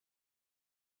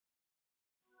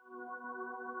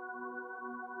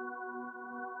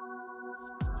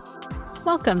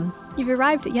Welcome. You've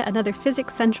arrived at yet another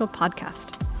Physics Central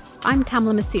podcast. I'm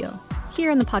Tamla Masil,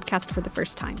 here on the podcast for the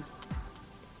first time.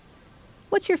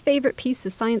 What's your favourite piece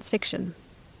of science fiction?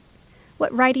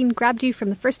 What writing grabbed you from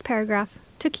the first paragraph,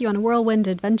 took you on a whirlwind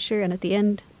adventure, and at the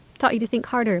end, taught you to think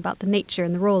harder about the nature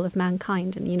and the role of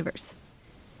mankind in the universe?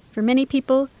 For many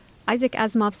people, Isaac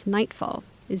Asimov's Nightfall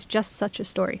is just such a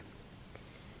story.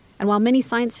 And while many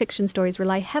science fiction stories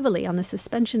rely heavily on the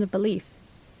suspension of belief,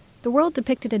 the world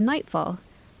depicted in Nightfall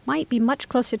might be much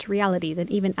closer to reality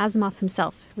than even Asimov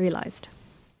himself realized.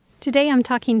 Today I'm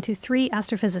talking to three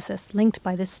astrophysicists linked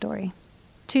by this story.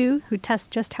 Two who test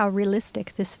just how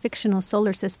realistic this fictional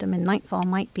solar system in Nightfall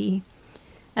might be,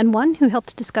 and one who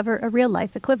helped discover a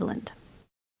real-life equivalent.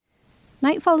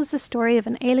 Nightfall is the story of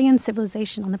an alien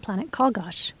civilization on the planet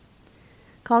Kalgosh.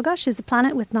 Kalgosh is a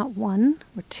planet with not one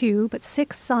or two, but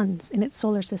 6 suns in its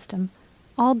solar system,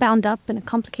 all bound up in a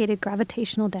complicated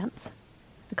gravitational dance.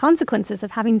 The consequences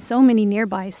of having so many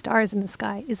nearby stars in the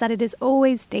sky is that it is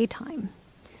always daytime.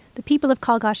 The people of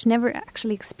Kalgosh never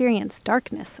actually experience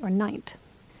darkness or night.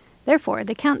 Therefore,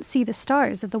 they can't see the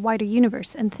stars of the wider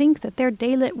universe and think that their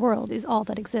daylit world is all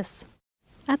that exists.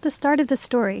 At the start of the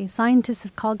story, scientists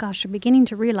of Kalgosh are beginning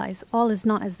to realize all is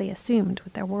not as they assumed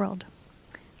with their world.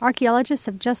 Archaeologists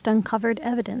have just uncovered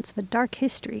evidence of a dark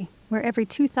history where every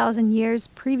 2,000 years,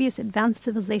 previous advanced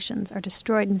civilizations are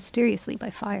destroyed mysteriously by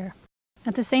fire.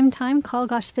 At the same time,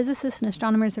 Kalgosh physicists and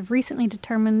astronomers have recently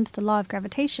determined the law of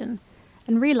gravitation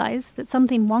and realized that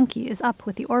something wonky is up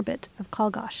with the orbit of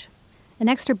Kalgosh. An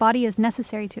extra body is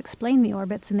necessary to explain the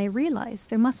orbits, and they realize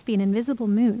there must be an invisible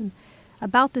moon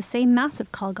about the same mass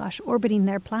of Kalgosh orbiting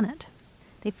their planet.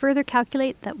 They further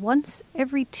calculate that once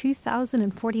every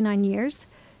 2,049 years,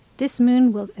 this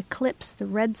moon will eclipse the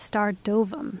red star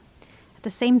Dovum, at the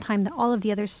same time that all of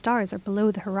the other stars are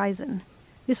below the horizon.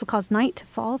 This will cause night to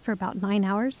fall for about 9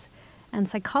 hours, and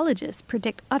psychologists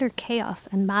predict utter chaos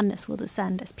and madness will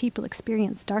descend as people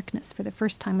experience darkness for the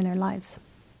first time in their lives.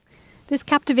 This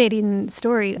captivating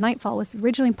story, Nightfall, was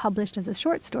originally published as a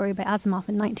short story by Asimov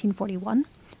in 1941,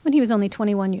 when he was only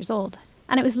 21 years old,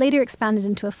 and it was later expanded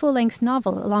into a full-length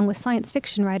novel along with science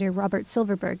fiction writer Robert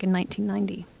Silverberg in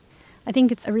 1990. I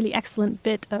think it's a really excellent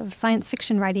bit of science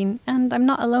fiction writing, and I'm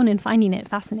not alone in finding it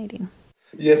fascinating.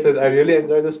 Yes, I really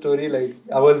enjoyed the story. Like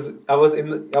I was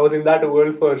in that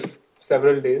world for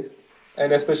several days,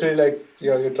 and especially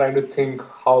you're trying to think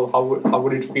how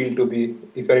would it feel to be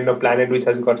if you're in a planet which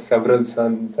has got several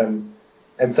suns, and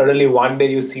suddenly one day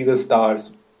you see the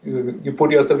stars. You put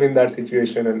yourself in that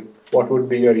situation, and what would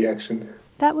be your reaction?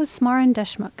 That was Smaran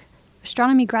Deshmukh,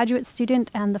 astronomy graduate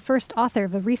student and the first author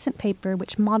of a recent paper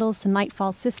which models the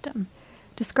Nightfall system,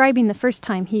 describing the first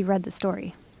time he read the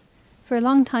story. For a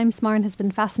long time, Smaran has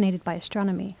been fascinated by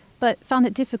astronomy, but found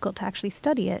it difficult to actually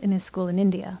study it in his school in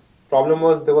India. Problem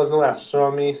was there was no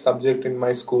astronomy subject in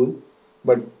my school,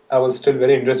 but I was still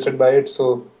very interested by it,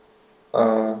 so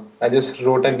I just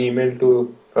wrote an email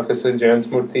to Professor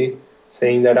Jayansmurthy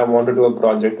saying that I want to do a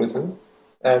project with him,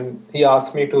 and he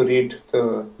asked me to read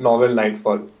the novel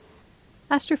Nightfall.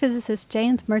 Astrophysicist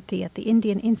Jayant Murthy at the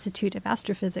Indian Institute of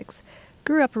Astrophysics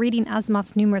grew up reading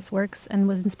Asimov's numerous works and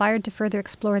was inspired to further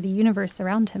explore the universe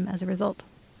around him as a result.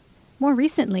 More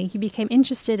recently, he became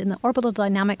interested in the orbital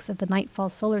dynamics of the Nightfall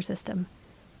solar system,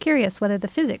 curious whether the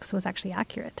physics was actually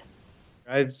accurate.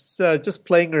 I was just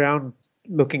playing around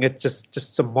looking at just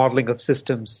some modeling of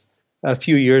systems a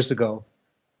few years ago.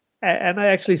 And I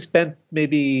actually spent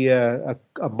maybe a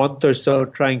month or so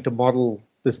trying to model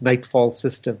this Nightfall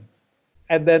system.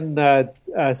 And then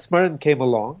Smaran came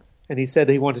along, and he said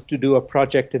he wanted to do a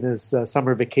project in his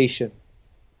summer vacation.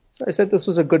 So I said this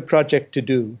was a good project to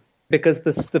do, because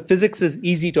the physics is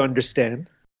easy to understand.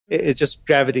 It's just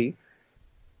gravity.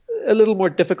 A little more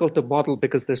difficult to model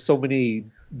because there's so many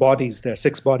bodies there,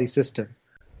 6-body system.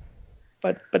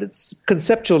 But it's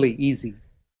conceptually easy.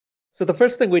 So the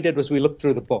first thing we did was we looked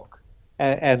through the book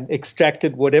and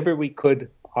extracted whatever we could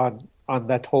on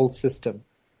that whole system.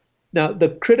 Now, the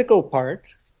critical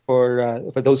part for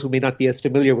those who may not be as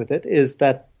familiar with it is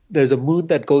that there's a moon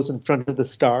that goes in front of the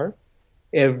star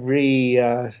every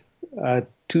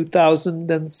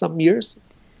 2,000 and some years.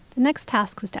 The next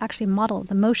task was to actually model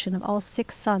the motion of all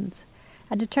 6 suns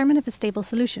and determine if a stable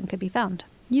solution could be found,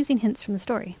 using hints from the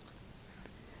story.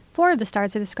 4 of the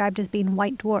stars are described as being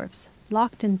white dwarfs,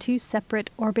 locked in 2 separate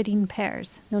orbiting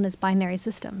pairs, known as binary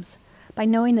systems. By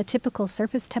knowing the typical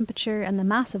surface temperature and the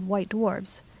mass of white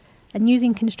dwarfs, and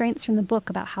using constraints from the book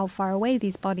about how far away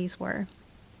these bodies were,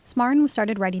 Smaran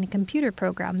started writing a computer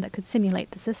program that could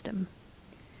simulate the system.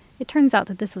 It turns out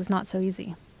that this was not so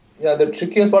easy. Yeah, the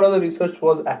trickiest part of the research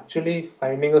was actually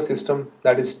finding a system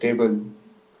that is stable.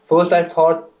 First, I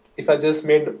thought if I just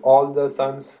made all the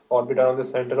suns orbit around the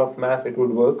center of mass, it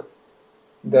would work.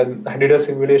 Then I did a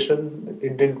simulation,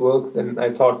 it didn't work. Then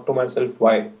I thought to myself,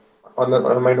 why?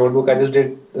 On my notebook, I just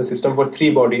did a system for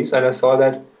 3 bodies, and I saw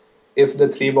that if the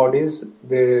 3 bodies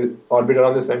they orbit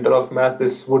around the center of mass,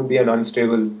 this would be an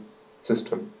unstable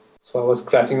system. So I was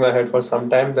scratching my head for some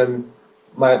time. Then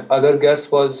my other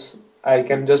guess was I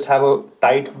can just have a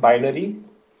tight binary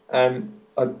and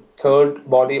a third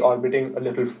body orbiting a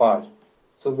little far.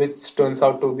 So which turns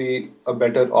out to be a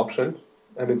better option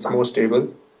and it's more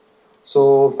stable.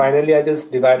 So finally I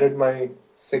just divided my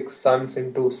 6 suns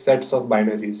into sets of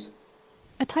binaries.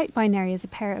 A tight binary is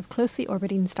a pair of closely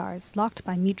orbiting stars locked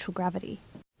by mutual gravity.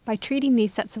 By treating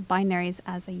these sets of binaries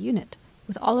as a unit,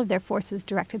 with all of their forces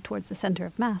directed towards the center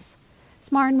of mass,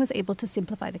 Smaran was able to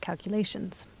simplify the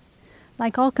calculations.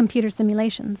 Like all computer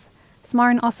simulations,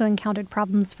 Smaran also encountered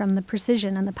problems from the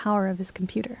precision and the power of his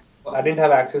computer. I didn't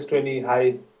have access to any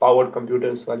high-powered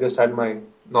computers, so I just had my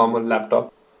normal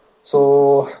laptop.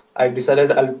 So I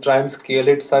decided I'll try and scale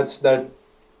it such that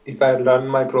if I run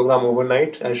my program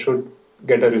overnight, I should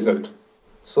get a result.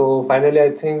 So finally, I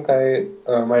think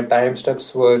my time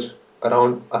steps were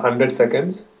around 100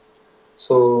 seconds.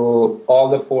 So all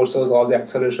the forces, all the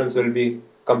accelerations will be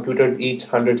computed each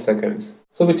 100 seconds.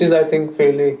 So which is, I think,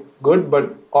 fairly good,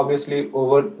 but obviously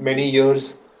over many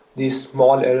years, these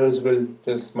small errors will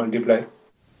just multiply.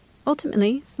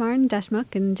 Ultimately, Smaran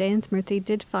Deshmukh and Jayant Murthy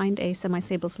did find a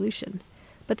semi-stable solution,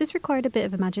 but this required a bit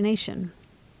of imagination.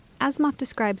 Asimov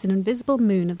describes an invisible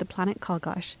moon of the planet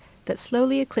Kalgash that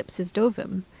slowly eclipses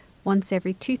Dovim once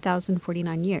every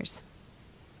 2,049 years.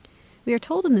 We are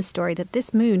told in this story that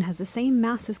this moon has the same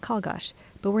mass as Kalgash,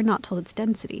 but we're not told its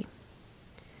density.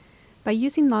 By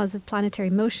using laws of planetary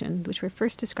motion, which were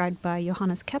first described by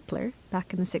Johannes Kepler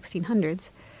back in the 1600s,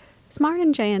 Smaran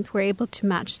and Jayant were able to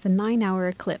match the 9-hour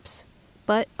eclipse,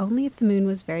 but only if the moon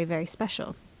was very, very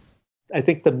special. I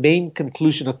think the main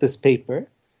conclusion of this paper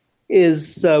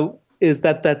is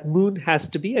that moon has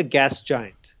to be a gas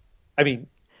giant. I mean,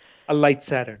 a light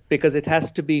Saturn, because it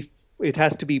has to be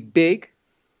big,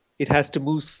 it has to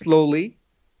move slowly,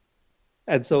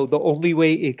 and so the only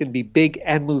way it can be big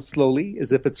and move slowly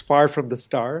is if it's far from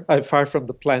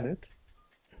the planet.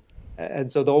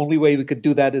 And so the only way we could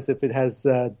do that is if it has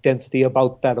density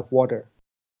about that of water.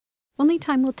 Only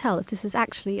time will tell if this is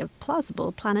actually a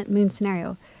plausible planet-moon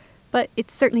scenario, but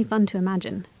it's certainly fun to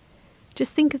imagine.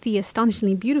 Just think of the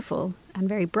astonishingly beautiful and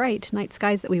very bright night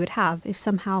skies that we would have if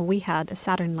somehow we had a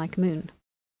Saturn-like moon.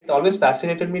 It always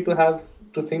fascinated me to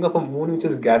think of a moon which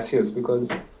is gaseous,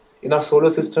 because in our solar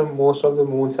system, most of the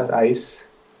moons are ice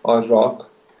or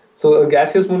rock. So a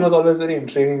gaseous moon was always very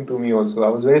intriguing to me also. I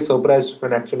was very surprised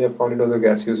when actually I found it was a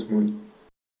gaseous moon.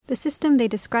 The system they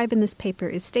describe in this paper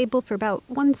is stable for about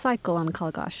 1 cycle on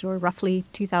Kalgash, or roughly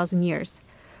 2,000 years,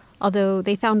 although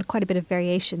they found quite a bit of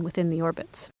variation within the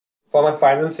orbits. For my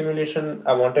final simulation,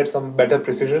 I wanted some better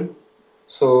precision.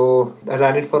 So I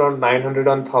ran it for around 900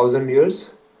 on 1,000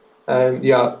 years. And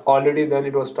yeah, already then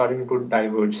it was starting to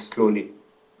diverge slowly.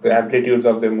 The amplitudes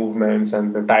of the movements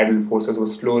and the tidal forces were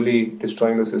slowly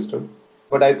destroying the system.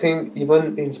 But I think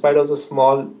even in spite of the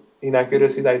small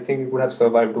inaccuracies, I think it would have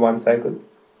survived 1 cycle.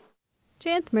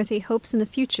 Jayant Murthy hopes in the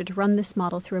future to run this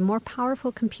model through a more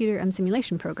powerful computer and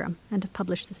simulation program and to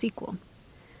publish the sequel.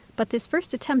 But this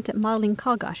first attempt at modeling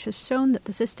Kalgash has shown that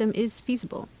the system is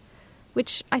feasible,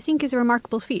 which I think is a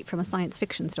remarkable feat from a science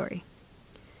fiction story.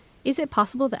 Is it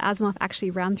possible that Asimov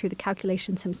actually ran through the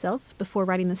calculations himself before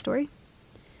writing the story?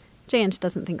 Jayant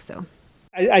doesn't think so.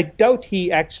 I doubt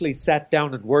he actually sat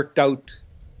down and worked out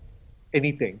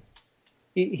anything.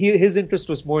 His interest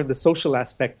was more in the social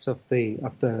aspects of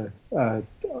what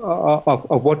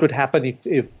would happen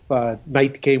if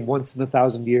night came once in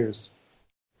 1,000 years.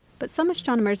 But some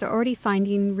astronomers are already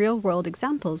finding real-world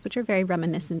examples which are very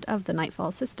reminiscent of the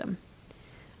Nightfall system.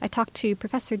 I talked to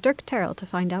Professor Dirk Terrell to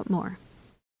find out more.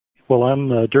 Well,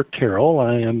 I'm Dirk Terrell.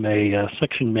 I am a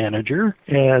section manager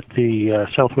at the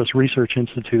Southwest Research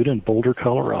Institute in Boulder,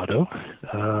 Colorado.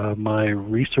 My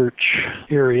research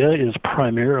area is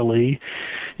primarily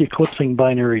eclipsing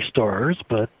binary stars,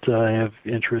 but I have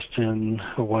interest in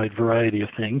a wide variety of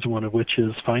things, one of which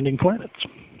is finding planets.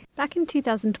 Back in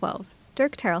 2012,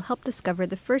 Dirk Terrell helped discover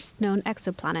the first known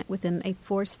exoplanet within a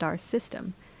 4-star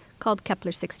system, called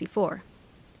Kepler-64.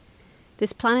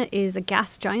 This planet is a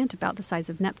gas giant about the size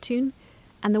of Neptune,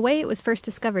 and the way it was first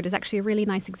discovered is actually a really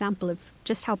nice example of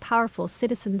just how powerful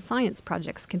citizen science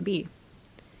projects can be.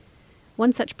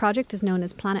 One such project is known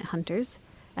as Planet Hunters,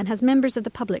 and has members of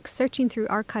the public searching through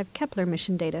archived Kepler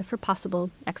mission data for possible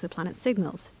exoplanet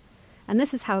signals. And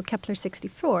this is how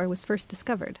Kepler-64 was first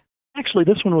discovered. Actually,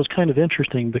 this one was kind of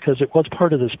interesting because it was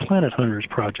part of this Planet Hunters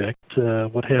project.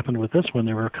 What happened with this one,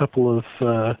 there were a couple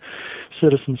of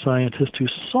citizen scientists who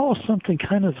saw something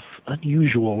kind of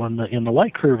unusual in the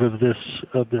light curve of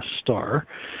this star.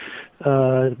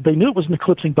 They knew it was an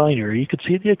eclipsing binary. You could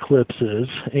see the eclipses,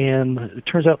 and it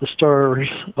turns out the star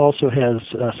also has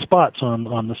spots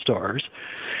on the stars.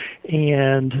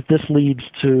 And this leads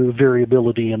to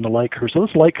variability in the light curve. So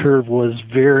this light curve was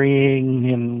varying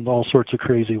in all sorts of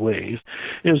crazy ways.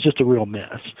 It was just a real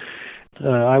mess.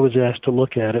 I was asked to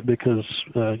look at it because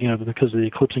of the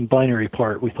eclipsing binary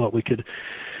part, we thought we could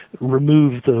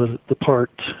remove the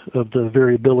part of the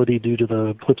variability due to the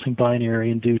eclipsing binary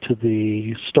and due to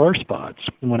the star spots.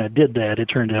 And when I did that, it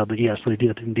turned out that, yes, they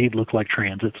did indeed look like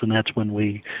transits, and that's when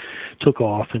we took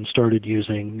off and started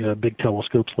using big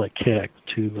telescopes like Keck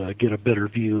to get a better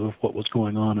view of what was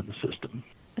going on in the system.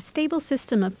 A stable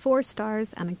system of 4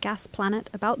 stars and a gas planet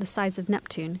about the size of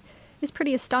Neptune is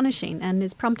pretty astonishing and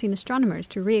is prompting astronomers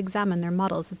to re-examine their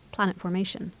models of planet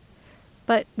formation.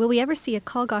 But will we ever see a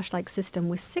Kalgosh-like system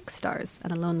with 6 stars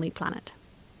and a lonely planet?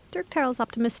 Dirk Terrell's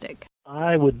optimistic.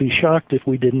 I would be shocked if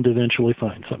we didn't eventually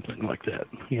find something like that.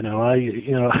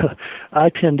 I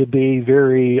tend to be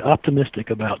very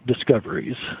optimistic about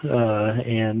discoveries,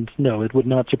 and no, it would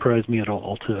not surprise me at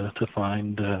all to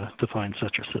find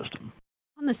such a system.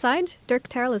 On the side, Dirk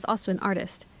Terrell is also an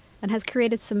artist and has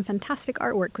created some fantastic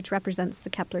artwork which represents the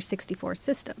Kepler-64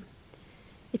 system.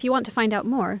 If you want to find out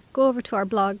more, go over to our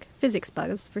blog, Physics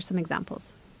Buzz, for some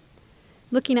examples.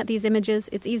 Looking at these images,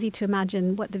 it's easy to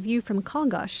imagine what the view from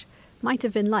Kalgosh might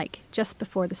have been like just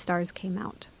before the stars came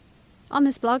out. On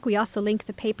this blog, we also link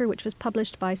the paper which was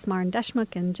published by Smaran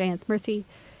Deshmukh and Jayanth Murthy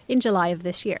in July of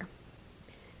this year.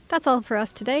 That's all for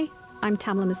us today. I'm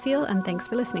Tamla Masil, and thanks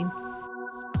for listening.